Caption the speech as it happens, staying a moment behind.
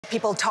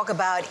People talk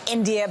about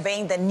India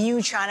being the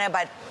new China,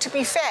 but to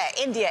be fair,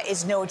 India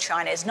is no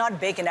China. It's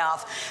not big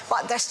enough,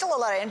 but there's still a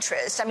lot of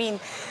interest. I mean,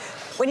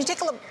 when you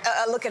take a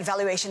look at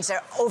valuations,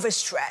 they're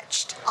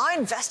overstretched. Are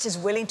investors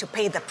willing to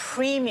pay the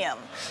premium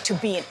to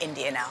be in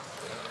India now?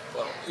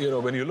 Well, you know,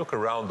 when you look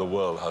around the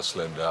world,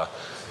 Haslinda,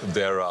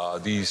 there are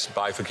these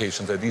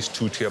bifurcations, there are these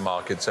two-tier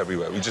markets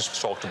everywhere. We just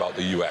talked about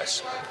the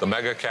US, the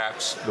mega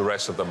caps, the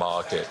rest of the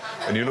market.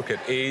 When you look at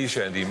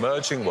Asia and the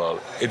emerging world,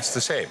 it's the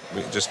same.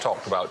 We just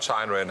talked about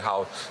China and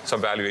how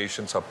some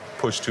valuations are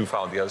pushed too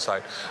far on the other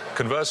side.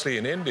 Conversely,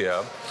 in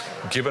India,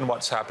 given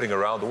what's happening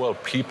around the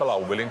world, people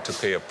are willing to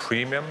pay a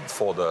premium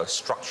for the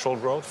structural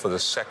growth, for the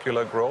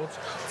secular growth,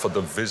 for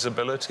the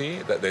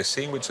visibility that they're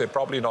seeing, which they're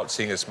probably not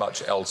seeing as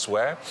much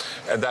elsewhere.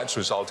 And that's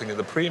resulting in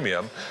the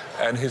premium.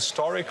 And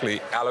historically,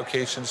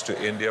 allocations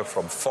to India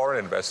from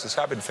foreign investors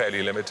have been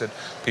fairly limited.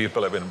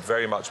 People have been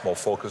very much more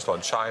focused on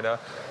China.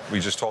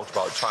 We just talked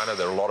about China.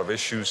 There are a lot of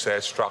issues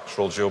there,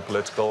 structural,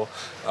 geopolitical.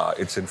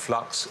 It's in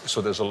flux. So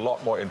there's a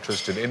lot more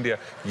interest in India.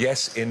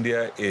 Yes,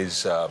 India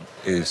is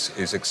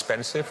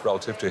expensive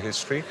relative to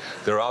history.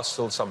 There are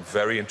still some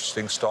very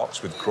interesting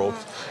stocks with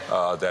growth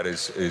that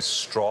is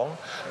strong.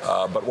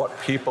 But what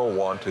people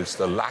want is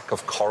the lack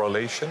of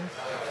correlation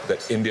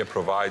that India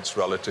provides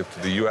relative to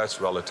the US,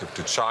 relative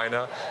to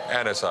China.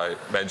 And as I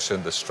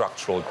mentioned, the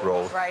structural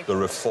growth, the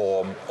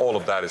reform, all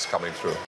of that is coming through.